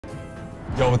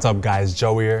Yo, what's up guys?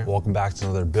 Joe here. Welcome back to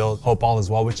another build. Hope all is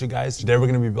well with you guys. Today we're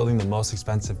gonna be building the most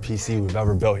expensive PC we've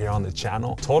ever built here on the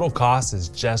channel. Total cost is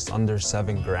just under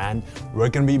 7 grand. We're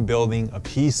gonna be building a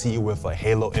PC with a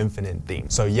Halo Infinite theme.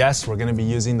 So yes, we're gonna be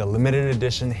using the limited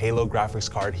edition Halo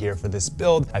graphics card here for this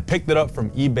build. I picked it up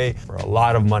from eBay for a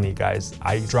lot of money, guys.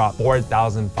 I dropped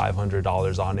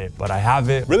 $4,500 on it, but I have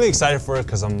it. Really excited for it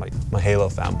because I'm a Halo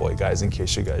fanboy, guys, in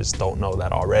case you guys don't know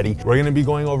that already. We're gonna be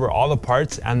going over all the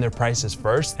parts and their prices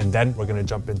first, and then we're gonna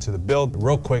jump into the build.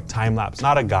 Real quick time lapse,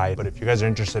 not a guide, but if you guys are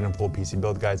interested in full PC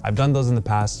build guides, I've done those in the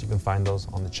past. You can find those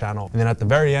on the channel. And then at the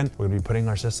very end, we're gonna be putting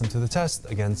our system to the test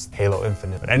against Halo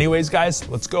Infinite. But anyways, guys,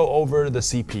 let's go over the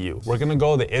CPU. We're gonna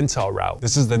go the Intel route.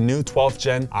 This is the new 12th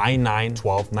gen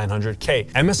i9-12900K.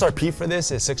 MSRP for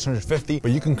this is $650,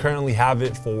 but you can currently have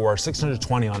it for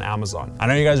 $620 on Amazon. I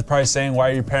know you guys are probably saying, why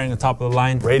are you pairing a top of the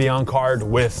line Radeon card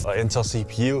with an Intel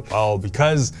CPU? Well,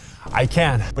 because I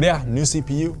can. But yeah, new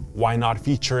CPU, why not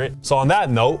feature it? So on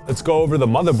that note, let's go over the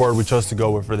motherboard we chose to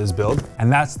go with for this build.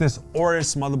 And that's this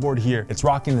AORUS motherboard here. It's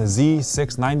rocking the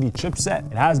Z690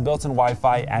 chipset. It has built-in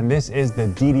Wi-Fi, and this is the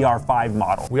DDR5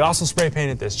 model. We also spray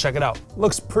painted this, check it out.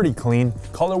 Looks pretty clean.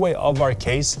 Colorway of our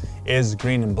case is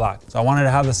green and black. So I wanted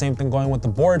to have the same thing going with the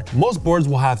board. Most boards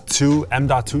will have 2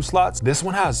 M.2 slots. This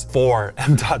one has 4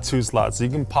 M.2 slots. So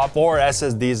you can pop 4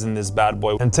 SSDs in this bad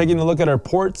boy. And taking a look at our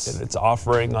ports, it's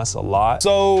offering us a lot.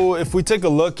 So if we take a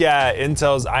look at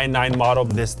Intel's i9 model,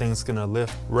 this thing's gonna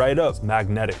lift right up. It's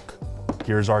magnetic.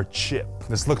 Here's our chip.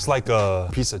 This looks like a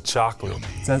piece of chocolate.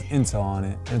 It says Intel on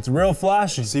it. It's real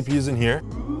flashy. CPU's in here.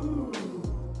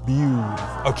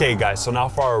 Okay guys, so now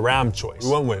for our RAM choice.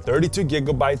 We went with 32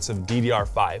 gigabytes of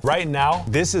DDR5. Right now,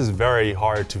 this is very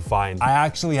hard to find. I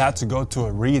actually had to go to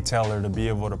a retailer to be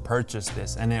able to purchase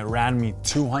this, and it ran me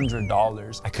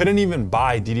 $200. I couldn't even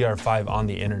buy DDR5 on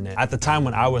the internet, at the time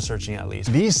when I was searching at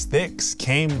least. These sticks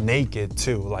came naked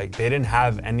too, like they didn't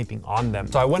have anything on them.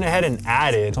 So I went ahead and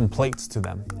added some plates to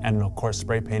them, and of course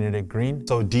spray painted it green.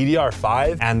 So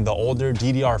DDR5 and the older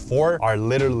DDR4 are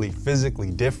literally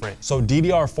physically different. So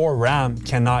DDR4 RAM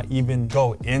cannot even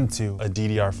go into a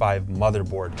DDR5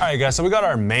 motherboard. All right guys, so we got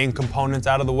our main components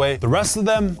out of the way. The rest of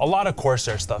them, a lot of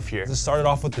Corsair stuff here. Let's start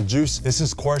off with the juice. This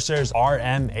is Corsair's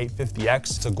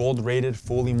RM850X. It's a gold rated,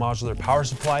 fully modular power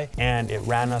supply, and it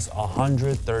ran us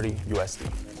 130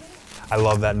 USD. I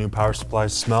love that new power supply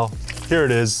smell. Here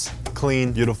it is,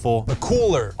 clean, beautiful. The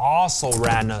cooler also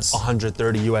ran us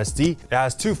 130 USD. It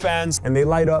has 2 fans and they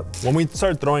light up. When we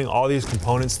start throwing all these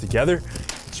components together,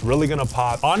 it's really gonna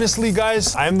pop. Honestly,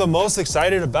 guys, I am the most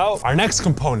excited about our next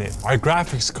component, our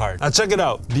graphics card. Now check it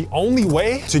out. The only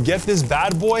way to get this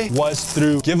bad boy was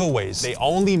through giveaways. They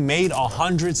only made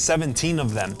 117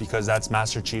 of them because that's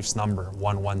Master Chief's number,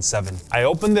 117. I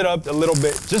opened it up a little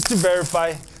bit just to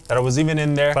verify that it was even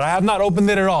in there, but I have not opened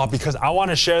it at all because I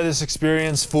want to share this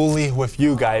experience fully with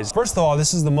you guys. First of all,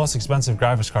 this is the most expensive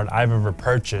graphics card I've ever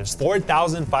purchased.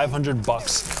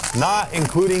 $4,500, not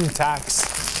including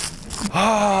tax.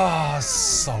 Ah,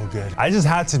 so good. I just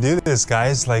had to do this,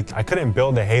 guys. Like, I couldn't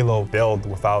build a Halo build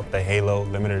without the Halo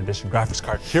limited edition graphics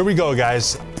card. Here we go,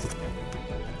 guys.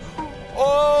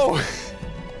 Oh!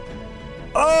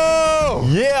 Oh,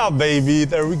 yeah, baby.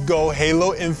 There we go.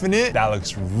 Halo Infinite. That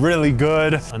looks really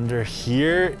good. Under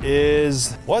here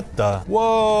is, what the?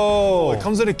 Whoa. It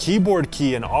comes with a keyboard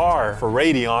key and R for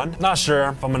Radeon. Not sure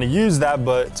if I'm gonna use that,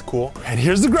 but it's cool. And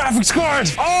here's the graphics card.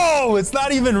 Oh, it's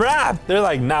not even wrapped. They're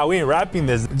like, nah, we ain't wrapping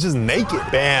this. It's just naked.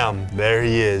 Bam, there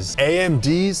he is.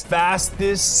 AMD's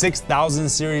fastest 6000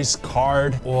 series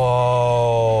card.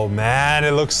 Whoa, man,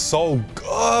 it looks so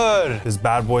good. This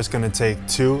bad boy's gonna take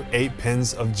 2 8-pin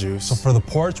of juice. So for the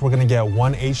ports, we're gonna get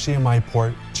 1 HDMI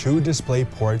port, 2 display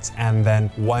ports, and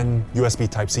then 1 USB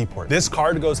Type-C port. This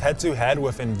card goes head-to-head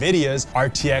with NVIDIA's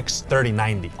RTX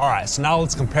 3090. All right, so now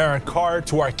let's compare our card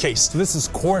to our case. So this is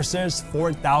Corsair's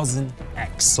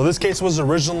 4000X. So this case was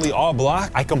originally all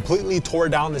black. I completely tore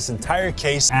down this entire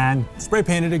case and spray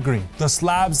painted it green. The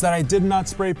slabs that I did not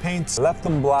spray paint, left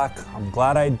them black. I'm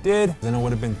glad I did. Then it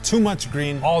would have been too much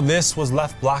green. All this was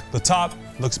left black. The top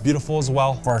looks beautiful as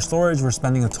well. For our storage, we're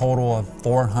spending a total of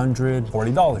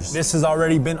 $440. This has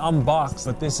already been unboxed,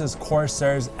 but this is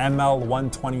Corsair's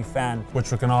ML120 fan,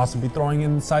 which we're gonna also be throwing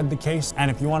inside the case. And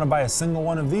if you wanna buy a single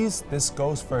one of these, this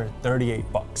goes for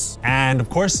 38 bucks. And of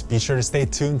course, be sure to stay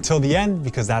tuned till the end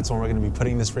because that's when we're gonna be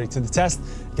putting this rig to the test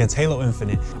against Halo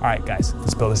Infinite. All right, guys,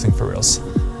 let's build this thing for reals.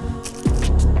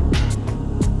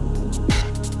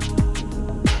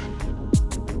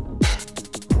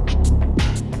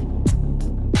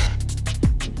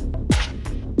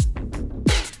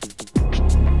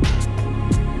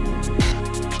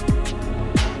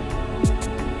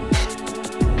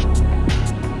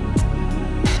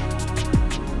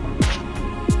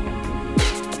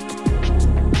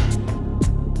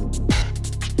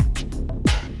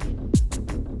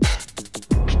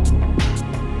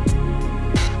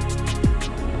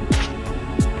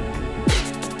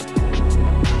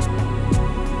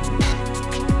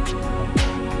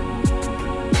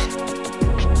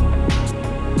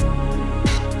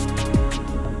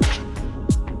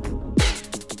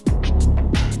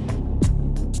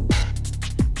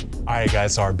 All right,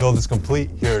 guys, so our build is complete.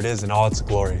 Here it is in all its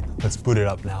glory. Let's boot it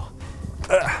up now.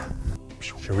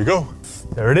 Here we go.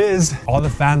 There it is. All the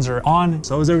fans are on.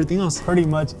 So is everything else. Pretty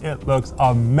much it looks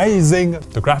amazing.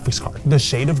 The graphics card. The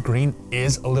shade of green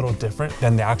is a little different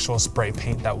than the actual spray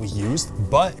paint that we used,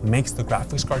 but makes the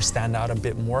graphics card stand out a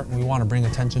bit more. We want to bring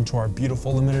attention to our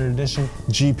beautiful limited edition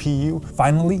GPU.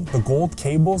 Finally, the gold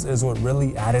cables is what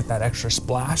really added that extra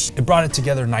splash. It brought it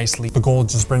together nicely. The gold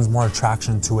just brings more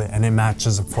attraction to it, and it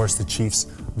matches, of course, the Chiefs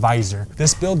visor.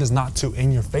 This build is not too in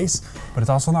your face, but it's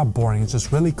also not boring. It's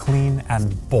just really clean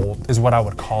and bold is what I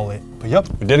would call it. But yep,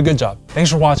 we did a good job. Thanks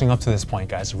for watching up to this point,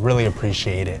 guys. Really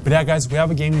appreciate it. But yeah, guys, we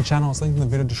have a gaming channel. It's linked in the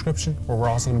video description where we're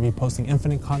also going to be posting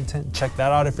infinite content. Check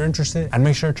that out if you're interested, and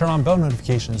make sure to turn on bell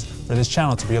notifications for this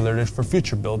channel to be alerted for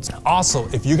future builds. Also,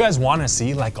 if you guys want to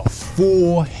see like a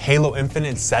full Halo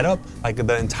Infinite setup, like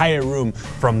the entire room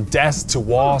from desk to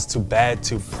walls to bed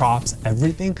to props,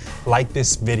 everything, like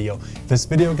this video. If this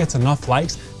video gets enough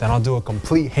likes, then I'll do a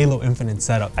complete Halo Infinite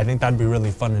setup. I think that'd be really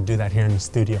fun to do that here in the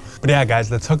studio. But yeah, guys,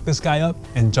 let's hook this guy up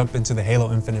and jump into the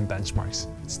Halo Infinite benchmarks.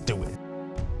 Let's do it.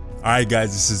 All right,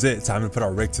 guys, this is it. Time to put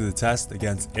our rig to the test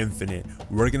against Infinite.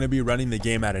 We're going to be running the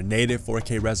game at a native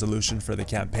 4K resolution for the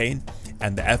campaign,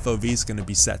 and the FOV is going to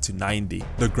be set to 90.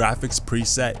 The graphics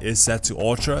preset is set to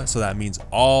Ultra, so that means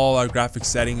all our graphics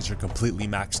settings are completely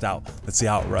maxed out. Let's see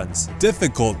how it runs.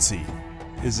 Difficulty.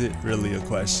 Is it really a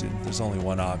question? There's only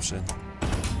one option.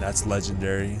 That's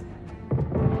Legendary.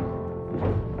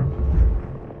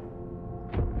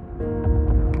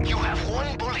 You have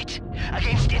one bullet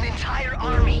against an entire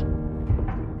army.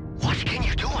 What can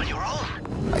you do on your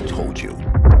own? I told you.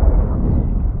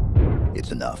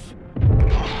 It's enough.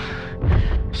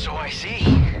 Oh, so I see.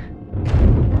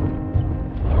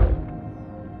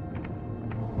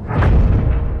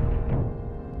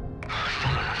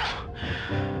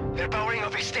 No. They're powering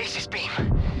up a stasis beam.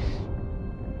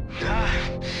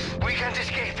 We can't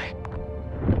escape.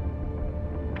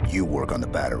 You work on the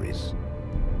batteries.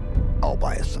 I'll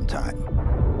buy us some time.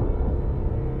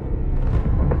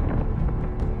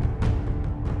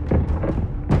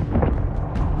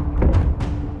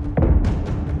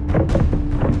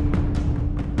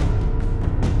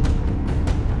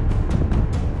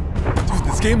 Dude,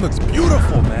 this game looks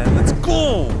beautiful, man. Let's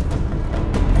go.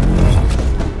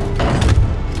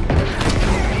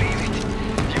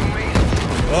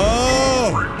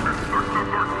 Oh!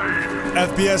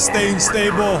 FPS staying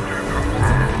stable.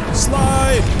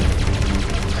 Slide!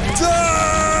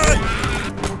 Die!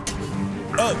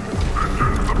 Oh!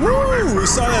 Woo! We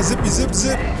saw that zippy zip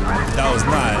zip. That was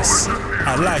nice.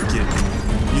 I like it.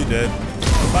 You did.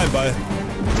 Bye bye.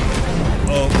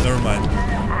 Oh, never mind.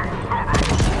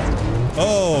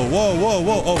 Oh, whoa, whoa,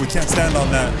 whoa. Oh, we can't stand on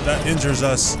that. That injures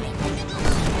us.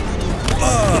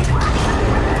 Whoa,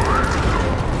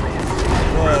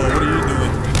 what are you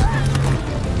doing?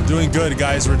 We're doing good,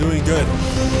 guys. We're doing good.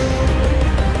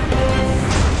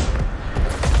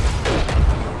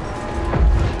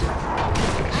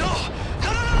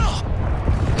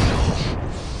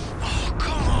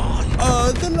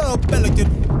 Hello, Pelican.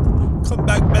 Come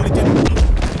back, Pelican.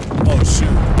 Oh,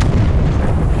 shoot.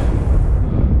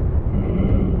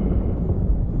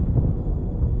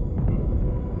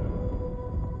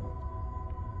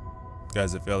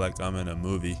 Guys, I feel like I'm in a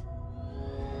movie.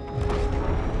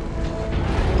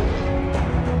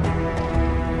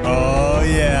 Oh,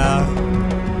 yeah.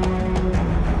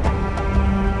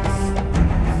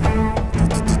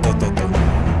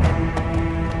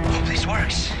 Hope this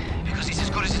works, because it's as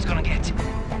good as it's gonna get.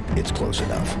 It's close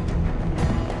enough.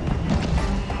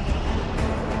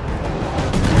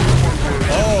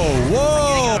 Oh,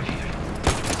 whoa!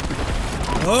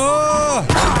 Oh!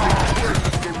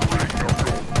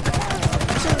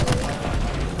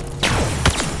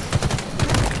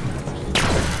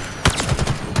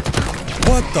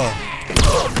 What the?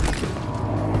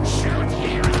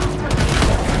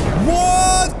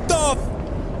 What the?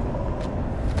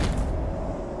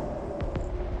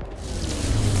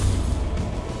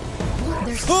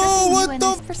 Oh, what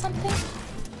the? For something?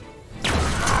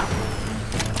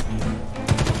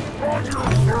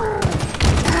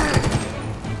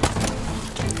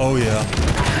 Oh yeah.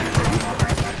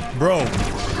 Bro.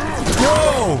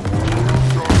 Bro!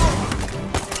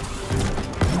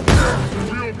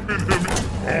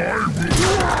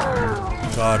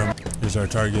 Got him. Here's our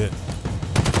target.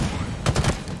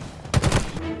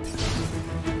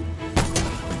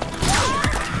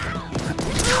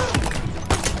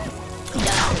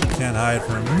 Can't hide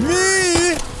from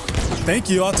me! Thank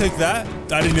you, I'll take that.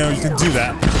 I didn't know you could do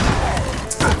that.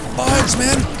 Fudge,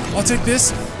 man! I'll take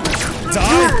this.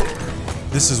 Die!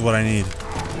 This is what I need.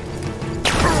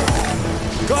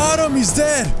 Got him, he's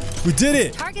dead. We did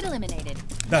it. Target eliminated.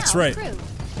 That's Now, right. crew.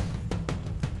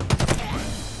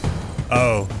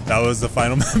 Oh, that was the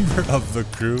final member of the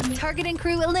crew. Target and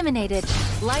crew eliminated.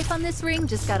 Life on this ring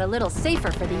just got a little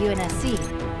safer for the UNSC.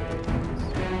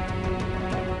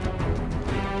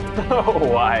 Oh,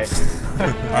 why?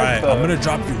 Alright, I'm gonna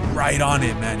drop you right on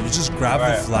it, man. You just grab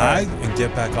the flag and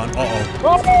get back on.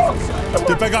 Uh-oh.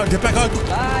 Get back on, get back on.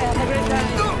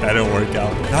 That didn't work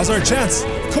out. Now's our chance.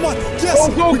 Come on, yes,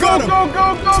 we got him. Go! We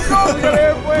got an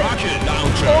airplane. Rocket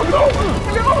launcher. Oh no!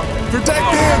 Protect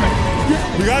him.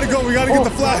 We gotta go, we gotta get the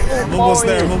flag. I'm almost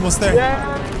there, I'm almost there. Yeah!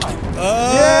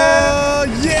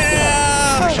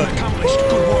 Mission accomplished.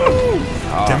 Good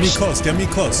work. Get me close, get me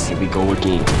close. Here we go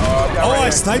again. Oh, I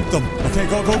sniped them. Okay,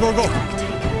 go.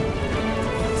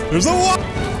 There's a one.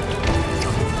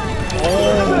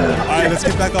 Oh, alright, let's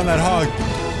get back on that hog.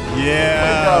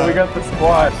 Yeah. We got the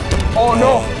squad. Oh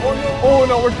no! Oh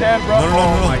no, we're dead, bro. No.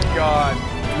 Oh my god.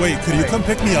 Wait, could you come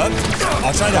pick me up?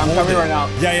 I'll try to hold coming it. right now.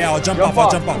 Yeah, I'll jump off.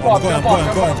 I'm going.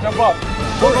 Jump up.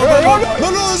 Go.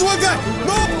 No, there's one guy.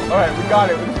 No. Alright, we got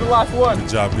it. This is the last one. Good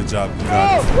job. You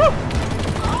got it.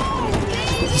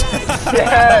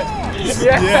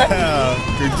 Yeah.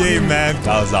 Good game, man.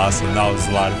 That was awesome. That was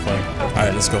a lot of fun.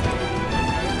 Alright, let's go.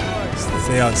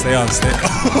 Stay on.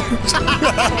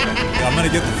 I'm gonna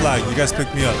get the flag. You guys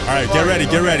pick me up. Alright, get ready.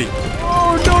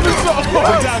 Oh no,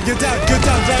 Get down.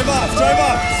 Drive off.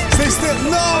 Stay still.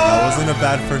 No! That wasn't a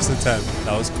bad first attempt.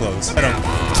 That was close.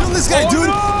 Kill this guy, dude.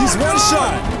 no! He's one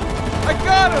shot. I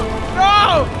got him.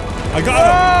 No! I got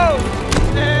him.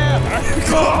 Yeah.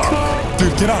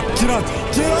 Dude, get on.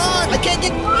 I can't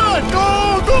get on.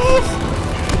 Go.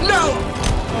 No.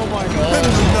 Oh my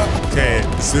god. Okay,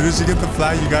 as soon as you get the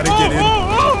flag, you gotta get in.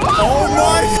 Oh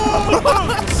my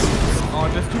god. Oh,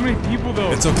 there's too many people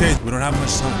though. It's okay. We don't have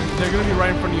much time. They're gonna be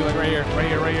right in front of you, like right here.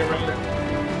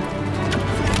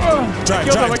 Drive.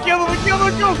 I killed him.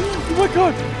 Oh my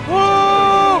god.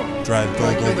 Oh! Drive. Go.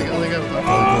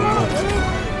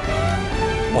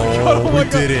 Oh, We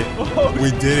did it. Oh, We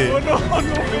did it. Oh no.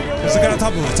 There's a guy on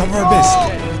top of our base.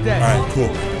 He's dead. Alright,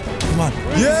 cool. Come on.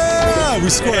 Yeah! We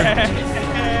scored.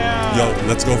 Yeah. Yo,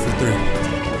 let's go for 3.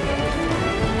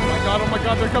 Oh my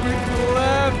god, they're coming to the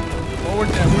left. Oh, we're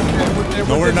dead.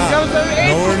 No, we're not.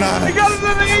 We got him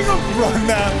in the angle. Run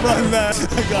that.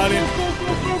 I got it.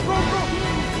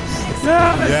 Go.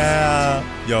 Yeah.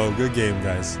 Yo, good game,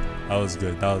 guys. That was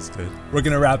good. We're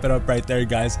gonna wrap it up right there,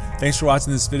 guys. Thanks for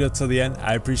watching this video till the end.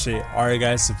 I appreciate all your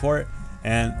guys' support.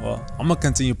 And, well, I'm gonna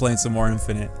continue playing some more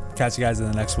Infinite. Catch you guys in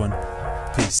the next one.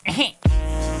 Peace.